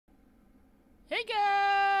Hey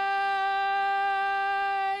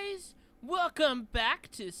guys! Welcome back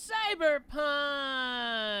to Cyberpunk!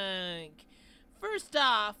 First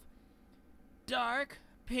off, Dark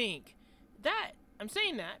Pink. I'm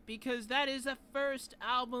saying that because that is the first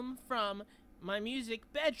album from my music,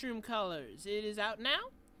 Bedroom Colors. It is out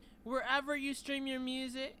now, wherever you stream your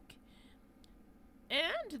music.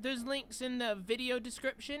 And there's links in the video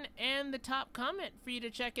description and the top comment for you to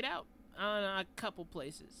check it out on a couple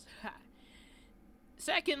places.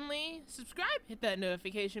 Secondly, subscribe, hit that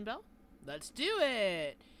notification bell. Let's do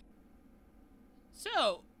it!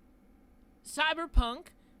 So, Cyberpunk,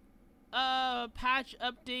 patch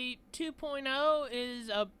update 2.0 is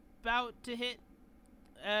about to hit,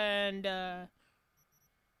 and I'm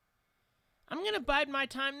gonna bide my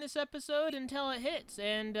time this episode until it hits,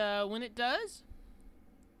 and when it does,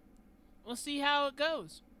 we'll see how it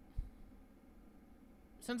goes.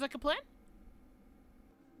 Sounds like a plan?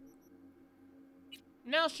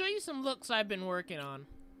 Now I'll show you some looks I've been working on.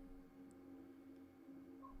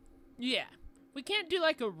 Yeah, we can't do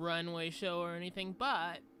like a runway show or anything,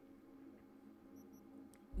 but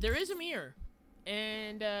there is a mirror,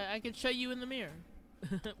 and I can show you in the mirror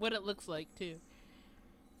what it looks like too.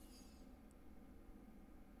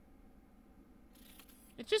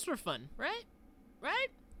 It's just for fun, right? Right?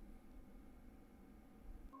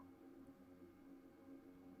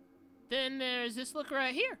 Then there's this look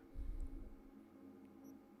right here.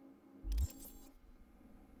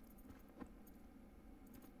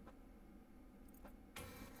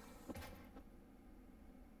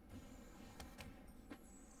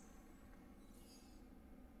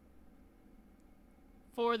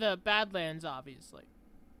 For the Badlands, obviously.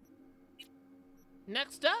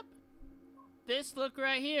 Next up, this look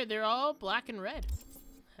right here. They're all black and red.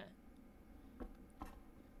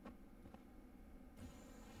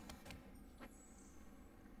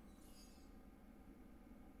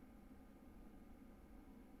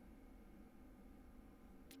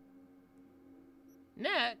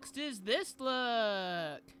 Next is this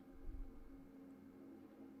look.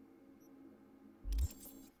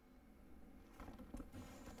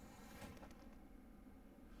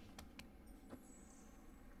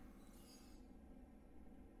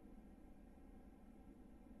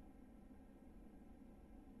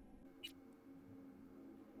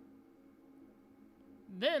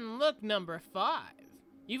 Then look number 5.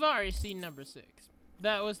 You've already seen number 6.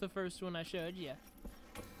 That was the first one I showed you.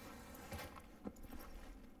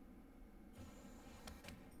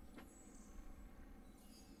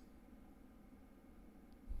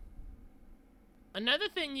 Another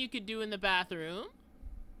thing you could do in the bathroom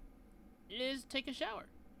is take a shower.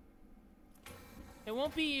 It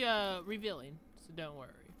won't be revealing, so don't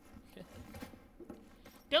worry.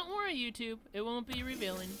 Don't worry, YouTube. It won't be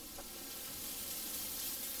revealing.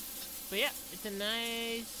 But yeah, it's a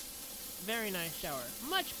nice, very nice shower.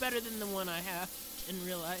 Much better than the one I have in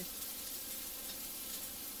real life.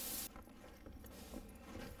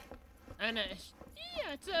 And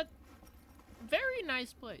yeah, it's a very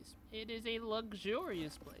nice place. It is a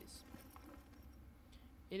luxurious place.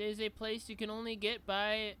 It is a place you can only get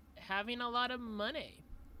by having a lot of money.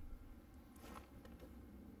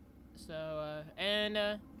 So, V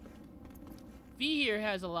here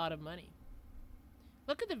has a lot of money.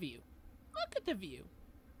 Look at the view. Look at the view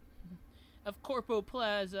of Corpo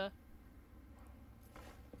Plaza.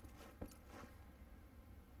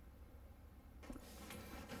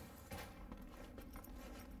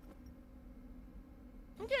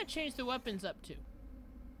 I'm gonna change the weapons up too.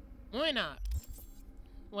 Why not?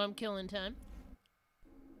 While I'm killing time.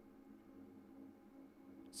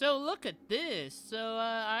 So look at this. So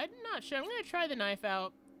I'm not sure. I'm gonna try the knife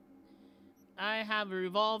out. I have a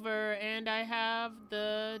revolver and I have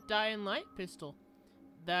the Dying Light pistol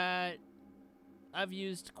that I've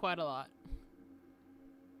used quite a lot.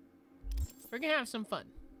 We're gonna have some fun.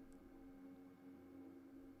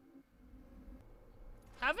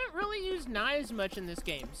 Haven't really used knives much in this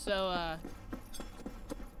game, so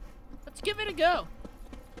let's give it a go.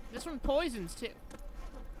 This one poisons too.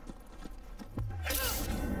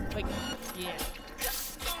 Like, yeah.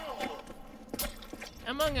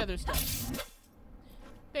 Among other stuff.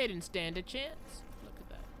 They didn't stand a chance. Look at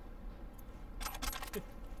that.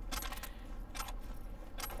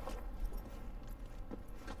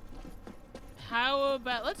 How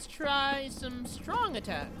about, let's try some strong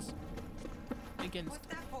attacks against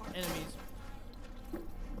enemies.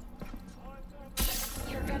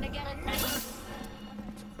 You're gonna get a knife.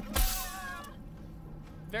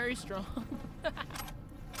 Very strong.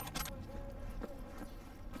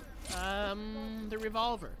 The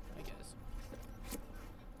revolver, I guess.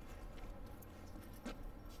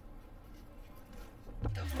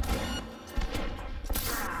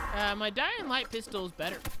 my dying light pistol is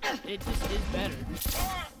better. It just is better.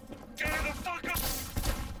 Get the fuck up!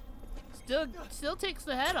 Still takes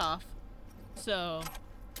the head off. So,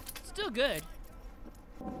 still good.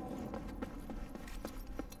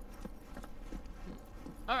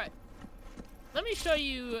 Alright. Let me show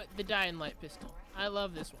you the dying light pistol. I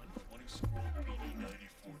love this one.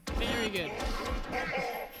 Very good.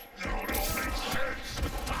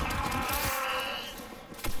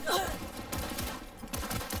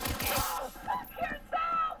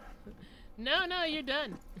 No, you're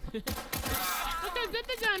done. Look how good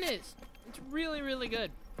the gun is. It's really, really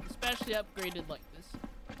good. Especially upgraded like this.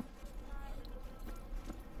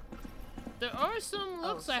 There are some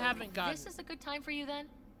looks I haven't gotten. This is a good time for you then?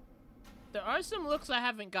 There are some looks I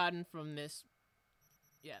haven't gotten from this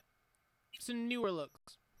yet. Some newer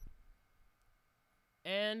looks.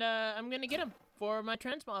 And I'm gonna get them for my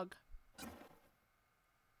transmog.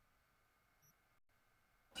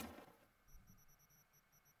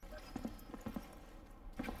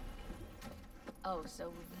 Oh,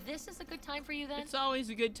 so this is a good time for you then? It's always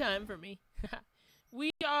a good time for me. We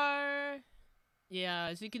are... Yeah,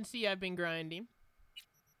 as you can see, I've been grinding.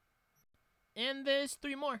 And there's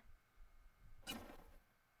 3 more.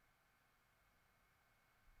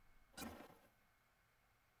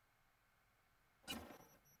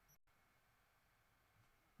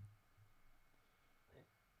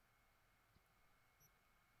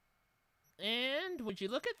 And would you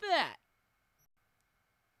look at that?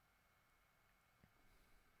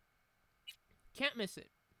 Can't miss it.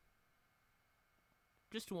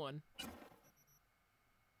 Just one.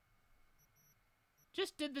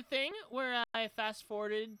 Just did the thing where I fast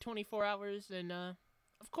forwarded 24 hours and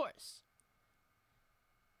of course,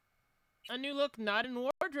 a new look not in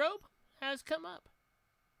wardrobe has come up.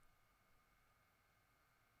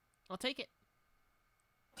 I'll take it.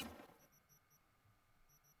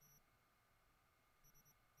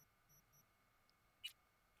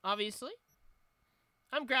 Obviously,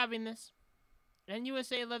 I'm grabbing this. And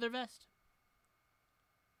USA leather vest.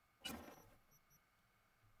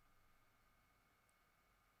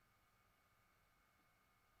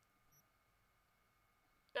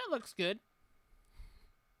 That looks good.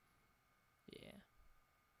 Yeah.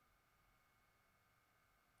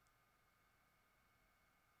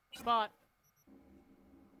 Spot.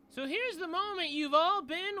 So here's the moment you've all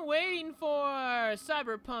been waiting for.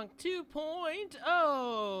 Cyberpunk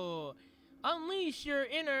 2.0. Unleash your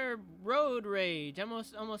inner road rage. I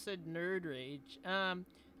almost said nerd rage.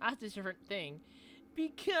 That's a different thing.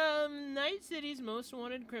 Become Night City's most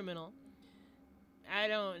wanted criminal. I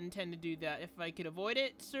don't intend to do that. If I could avoid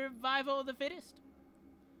it, survival of the fittest.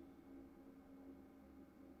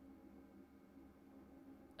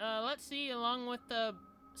 Let's see, along with the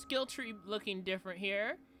skill tree looking different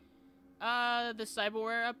here. The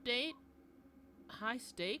cyberware update. High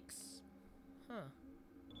stakes. Huh.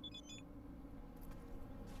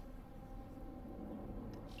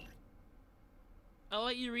 I'll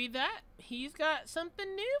let you read that. He's got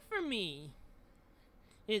something new for me,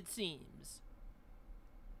 it seems.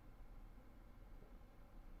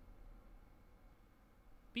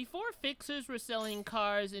 Before, fixers were selling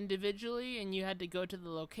cars individually and you had to go to the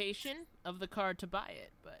location of the car to buy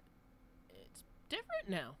it, but it's different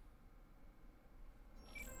now.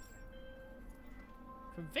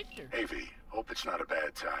 From Victor. Hey V, hope it's not a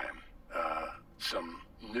bad time. Some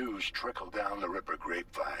news trickled down the Ripper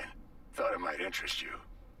grapevine. Thought it might interest you.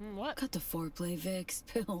 What? Cut the foreplay, Vic.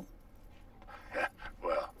 Spill.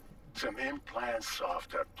 Well, some in-plan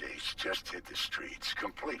soft updates just hit the streets.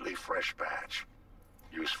 Completely fresh batch.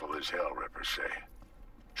 Useful as hell, Rippers say.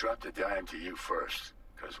 Dropped a dime to you first,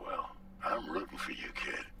 cause, well, I'm rooting for you,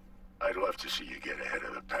 kid. I'd love to see you get ahead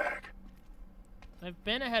of the pack. I've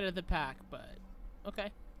been ahead of the pack, but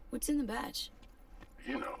okay. What's in the batch?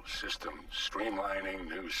 You know, system streamlining,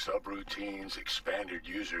 new subroutines, expanded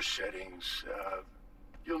user settings.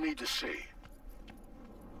 You'll need to see.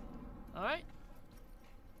 Alright.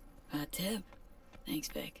 Hot tip. Thanks,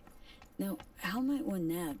 Vic. Now, how might one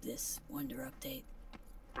nab this Wonder update?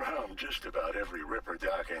 From just about every Ripper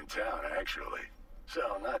dock in town, actually.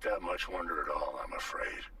 So, not that much wonder at all, I'm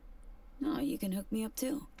afraid. No, you can hook me up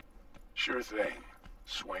too. Sure thing.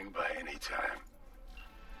 Swing by any time.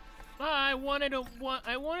 I wanted a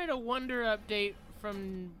Wonder update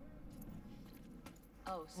from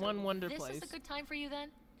Oh, so one Wonder this place. is a good time for you then?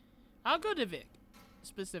 I'll go to Vic,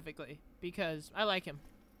 specifically, because I like him.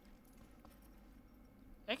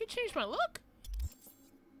 I can change my look.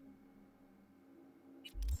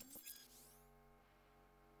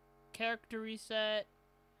 Character reset.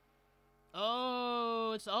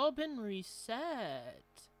 Oh, it's all been reset.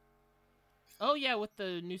 Oh yeah, with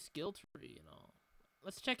the new skill tree and all.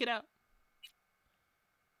 Let's check it out.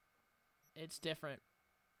 It's different.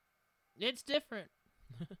 It's different.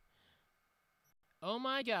 Oh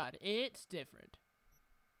my god, it's different.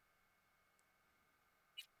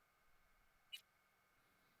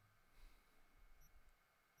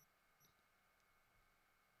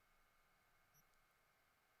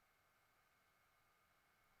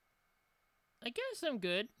 I guess I'm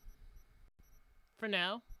good. For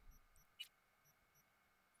now.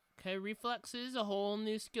 Okay, reflexes, a whole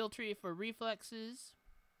new skill tree for reflexes.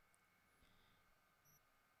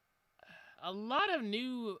 A lot of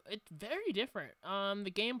new, it's very different.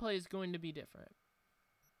 The gameplay is going to be different.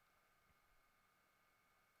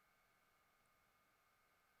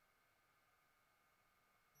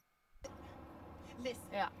 Listen,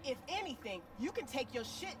 Yeah. if anything, you can take your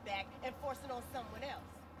shit back and force it on someone else.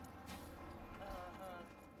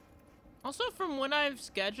 Also, from what I've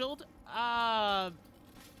scheduled,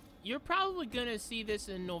 you're probably gonna see this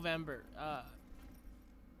in November.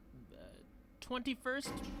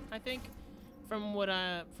 21st, I think, from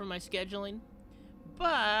from my scheduling.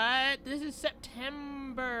 But this is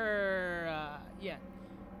September. Yeah,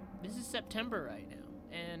 this is September right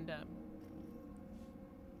now, and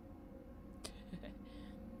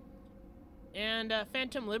and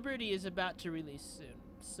Phantom Liberty is about to release soon.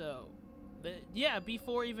 So, yeah,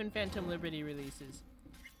 before even Phantom Liberty releases,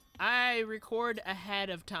 I record ahead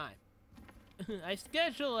of time. I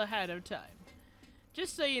schedule ahead of time.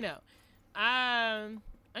 Just so you know. I'm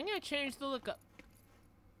gonna change the look up.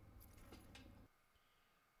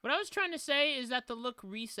 What I was trying to say is that the look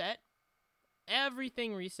reset.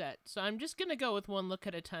 Everything reset. So I'm just gonna go with one look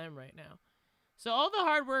at a time right now. So all the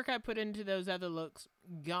hard work I put into those other looks,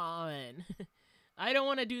 gone. I don't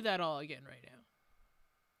want to do that all again right now.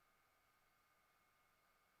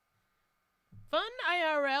 Fun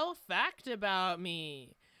IRL fact about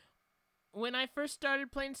me. When I first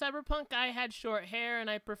started playing Cyberpunk, I had short hair and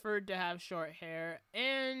I preferred to have short hair.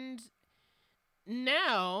 And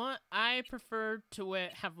now I prefer to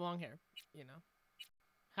have long hair, you know.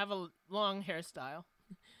 Have a long hairstyle.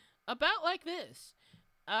 About like this.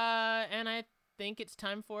 And I think it's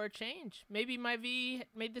time for a change. Maybe my V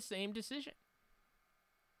made the same decision.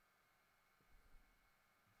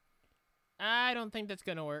 I don't think that's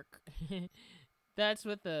gonna work. That's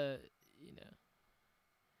what the, you know.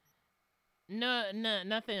 No,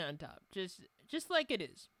 nothing on top. Just like it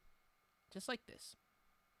is. Just like this.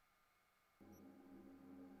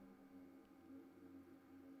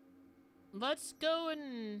 Let's go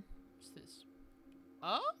and... What's this?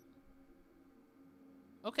 Oh?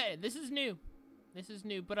 Okay, this is new. This is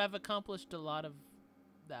new, but I've accomplished a lot of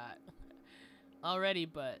that already,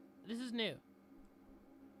 but this is new.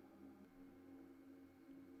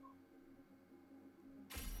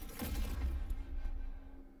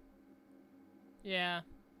 Yeah.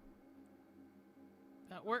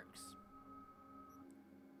 That works.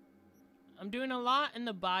 I'm doing a lot in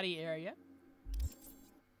the body area.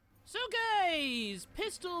 So guys,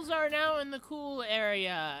 pistols are now in the cool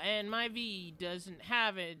area, and my V doesn't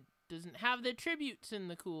have it. Doesn't have the tributes in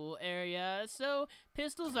the cool area, so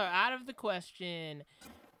pistols are out of the question.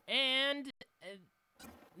 And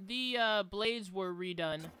the blades were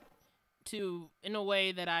redone in a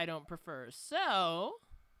way that I don't prefer. So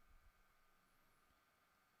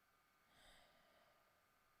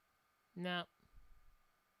no.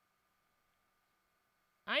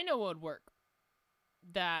 I know what would work.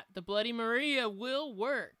 That the Bloody Maria will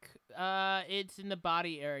work. It's in the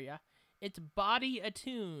body area. It's body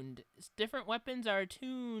attuned. Different weapons are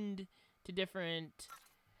attuned to different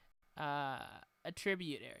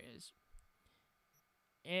attribute areas.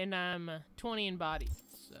 And I'm 20 in body,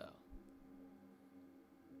 so.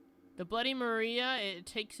 The Bloody Maria, it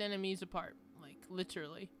takes enemies apart. Like,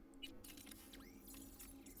 literally.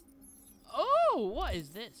 Oh, what is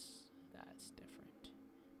this? That's different.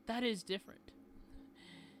 That is different.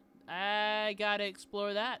 I gotta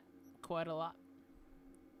explore that quite a lot.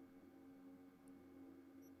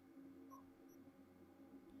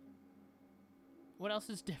 What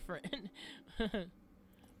else is different?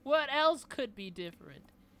 What else could be different?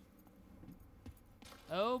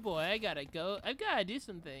 Oh boy, I gotta do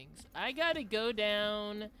some things. I gotta go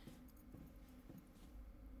down.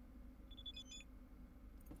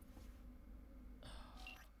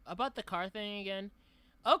 About the car thing again.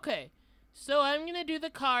 Okay. So I'm gonna do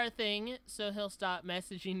the car thing, so he'll stop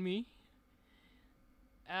messaging me.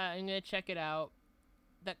 I'm gonna check it out.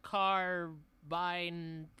 That car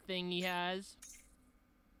buying thing he has.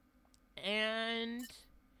 And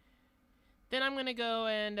then I'm gonna go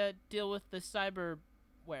and deal with the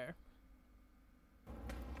cyberware.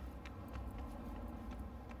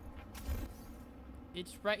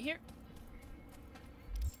 It's right here.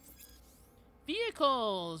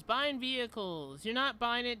 Vehicles! Buying vehicles. You're not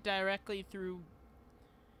buying it directly through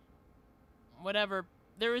whatever.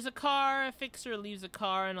 There is a car, a fixer leaves a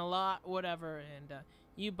car in a lot, whatever, and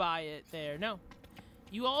you buy it there. No.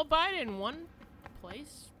 You all buy it in one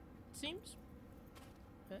place, it seems.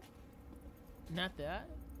 Not that.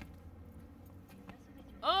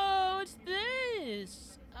 Oh, it's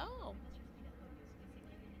this! Oh.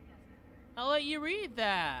 I'll let you read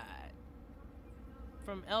that.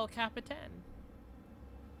 From El Capitan.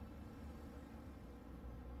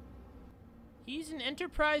 He's an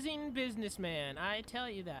enterprising businessman, I tell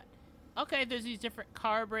you that. Okay, there's these different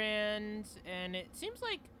car brands, and it seems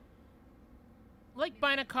like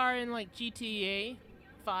buying a car in like GTA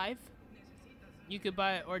 5. You could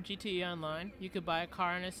buy it, or GTA Online. You could buy a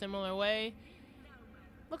car in a similar way.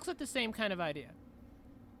 Looks like the same kind of idea.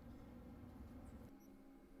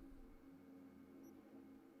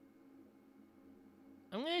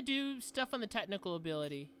 I'm gonna do stuff on the technical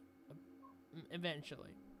ability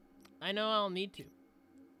eventually. I know I'll need to.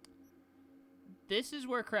 This is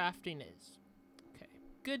where crafting is. Okay,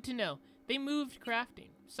 good to know. They moved crafting.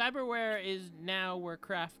 Cyberware is now where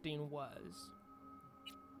crafting was.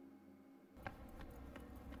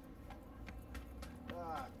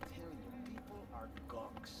 Ah, tell you, people are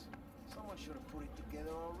gonks. Someone should have put it together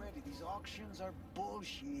already. These auctions are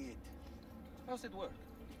bullshit. How's it work?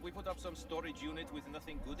 We put up some storage unit with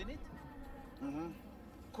nothing good in it? Mm-hmm.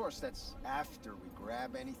 Of course, that's after we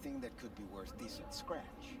grab anything that could be worth decent scratch.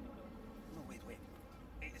 No, wait.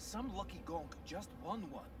 Some lucky gonk just won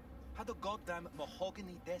one. Had a goddamn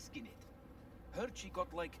mahogany desk in it. Heard she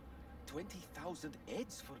got like 20,000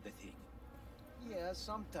 eds for the thing. Yeah,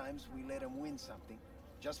 sometimes we let them win something,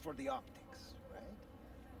 just for the optics, right?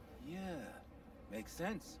 Yeah, makes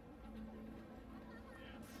sense.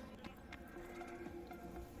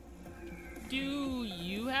 Do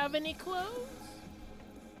you have any clothes?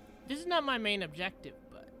 This is not my main objective,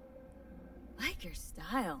 but... Like your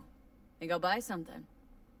style. Hey, go buy something.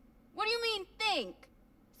 What do you mean, think?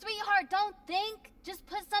 Sweetheart, don't think. Just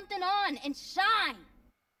put something on and shine.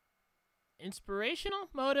 Inspirational?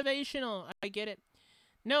 Motivational. I get it.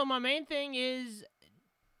 No, my main thing is...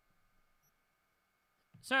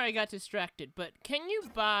 Sorry, I got distracted, but can you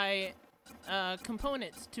buy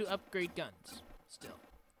components to upgrade guns still?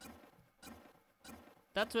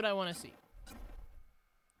 That's what I want to see.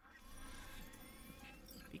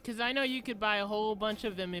 Because I know you could buy a whole bunch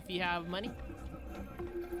of them if you have money.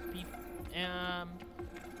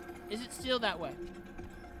 Is it still that way?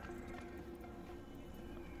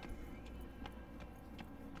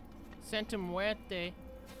 Santa Muerte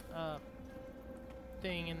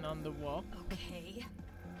thing in on the wall. Okay.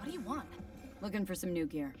 What do you want? Looking for some new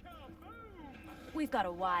gear. We've got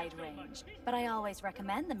a wide range, but I always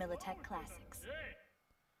recommend the Militech Classics.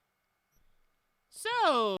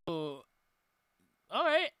 So,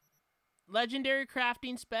 alright. Legendary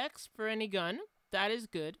crafting specs for any gun. That is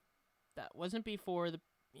good. That wasn't before the,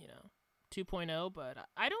 2.0, but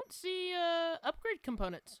I don't see upgrade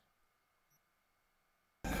components.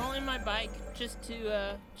 Calling my bike just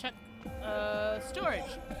to check storage.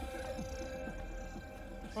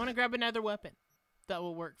 I want to grab another weapon. That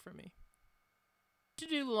will work for me. To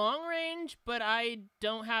do long range, but I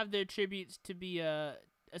don't have the attributes to be a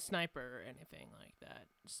sniper or anything like that.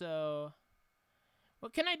 So,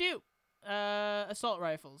 what can I do? Assault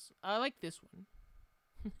rifles. I like this one.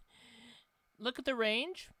 Look at the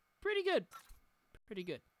range. Pretty good. Pretty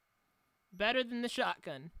good. Better than the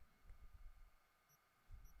shotgun.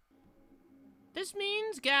 This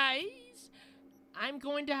means, guys, I'm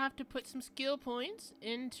going to have to put some skill points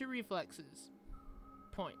into reflexes.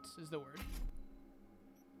 Points is the word.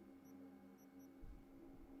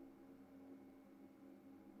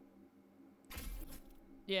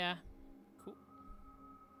 Yeah. Cool.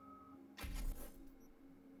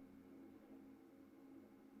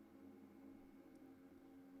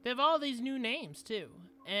 They have all these new names, too.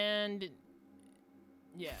 And,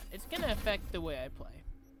 yeah, it's going to affect the way I play.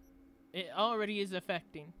 It already is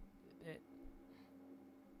affecting it.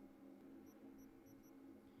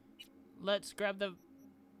 Let's grab the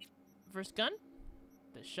first gun.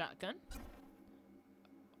 The shotgun.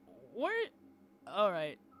 Where?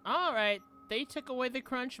 Alright. Alright. They took away the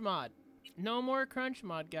crunch mod. No more crunch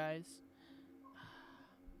mod, guys.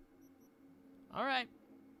 Alright.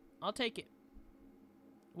 I'll take it.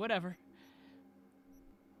 Whatever.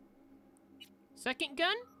 Second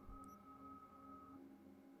gun?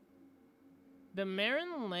 The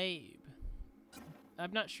Marin Labe.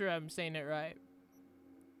 I'm not sure I'm saying it right.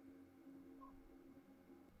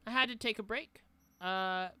 I had to take a break.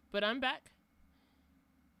 But I'm back.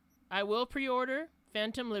 I will pre-order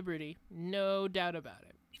Phantom Liberty, no doubt about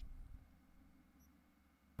it.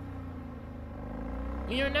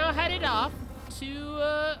 We are now headed off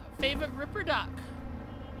to favorite Ripper Doc.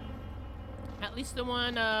 At least the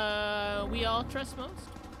one we all trust most.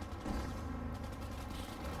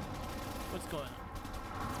 What's going on?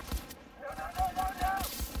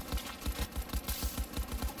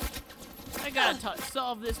 I gotta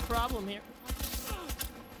solve this problem here.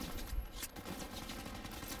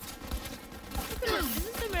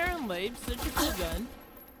 Isn't the Marin Lab such a cool gun?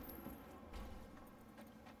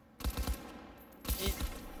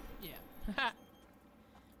 Yeah.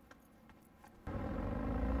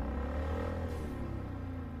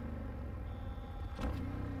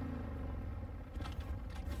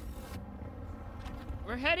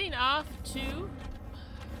 We're heading off to...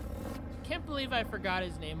 Can't believe I forgot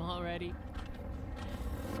his name already.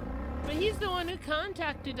 But he's the one who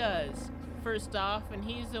contacted us, first off, and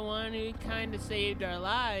he's the one who kind of saved our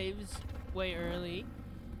lives way early.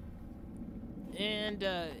 And,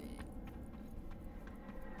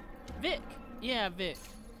 Vic. Yeah, Vic.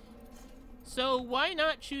 So why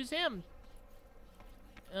not choose him?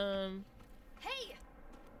 Hey!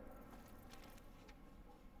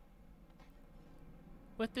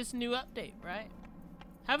 With this new update, right?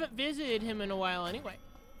 Haven't visited him in a while anyway.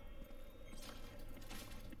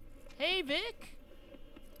 Hey, Vic.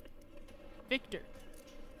 Victor.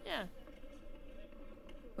 Yeah.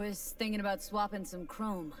 Was thinking about swapping some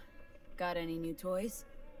chrome. Got any new toys?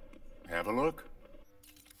 Have a look.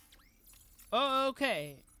 Oh,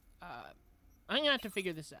 okay. I'm gonna have to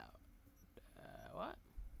figure this out. What?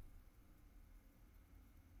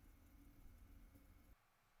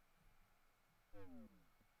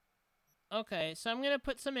 Okay, so I'm gonna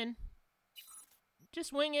put some in.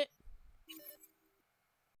 Just wing it.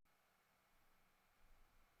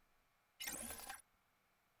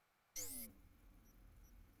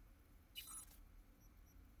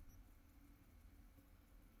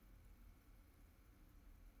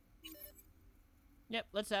 Yep,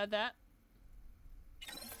 let's add that.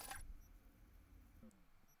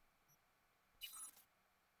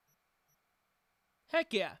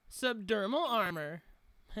 Heck yeah, subdermal armor.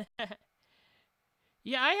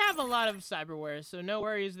 Yeah, I have a lot of cyberware, so no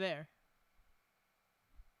worries there.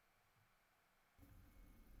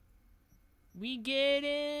 We get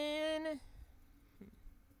in.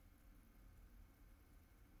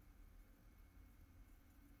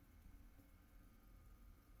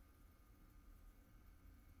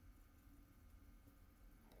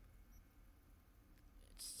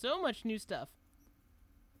 So much new stuff.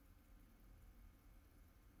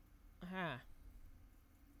 Ah.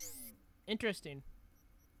 Interesting.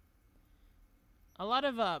 A lot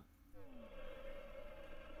of,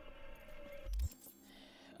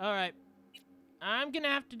 Alright. I'm gonna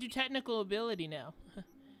have to do technical ability now.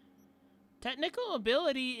 Technical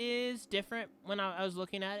ability is different when I was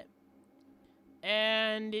looking at it.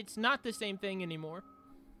 And it's not the same thing anymore.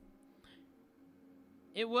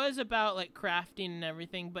 It was about, like, crafting and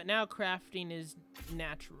everything, but now crafting is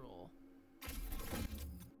natural.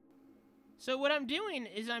 So what I'm doing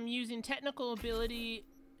is I'm using technical ability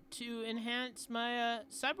to enhance my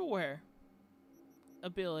cyberware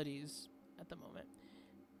abilities at the moment.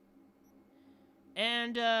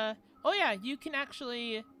 And, oh yeah, you can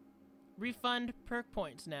actually refund perk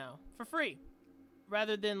points now for free,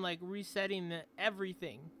 rather than, like, resetting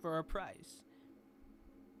everything for a price.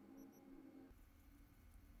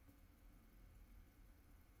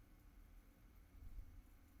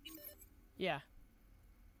 Yeah.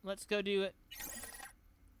 Let's go do it.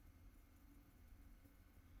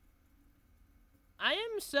 I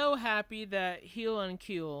am so happy that heal on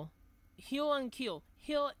kill.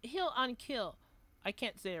 I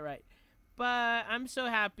can't say it right. But I'm so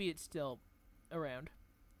happy it's still around.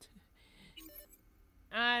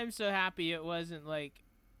 I'm so happy it wasn't, like,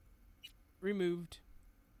 removed.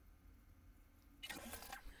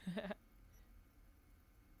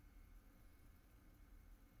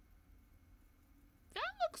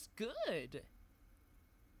 Looks good.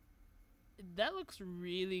 That looks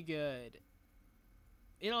really good.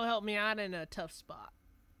 It'll help me out in a tough spot.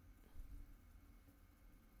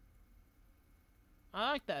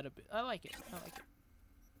 I like that a bit. I like it. I like it.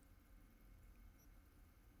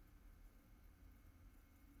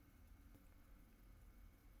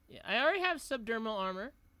 Yeah, I already have subdermal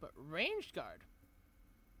armor, but ranged guard.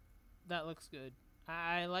 That looks good.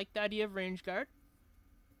 I like the idea of ranged guard.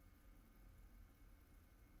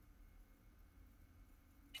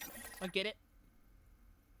 I get it.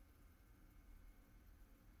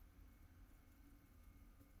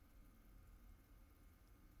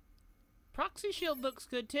 Proxy Shield looks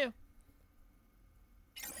good too.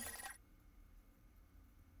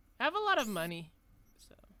 I have a lot of money,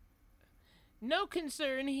 so no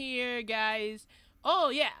concern here, guys. Oh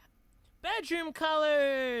yeah, Bedroom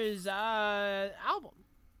Colors album.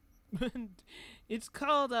 It's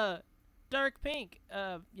called Dark Pink.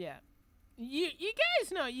 Yeah, you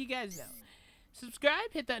guys know.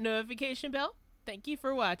 Subscribe, hit that notification bell. Thank you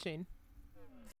for watching.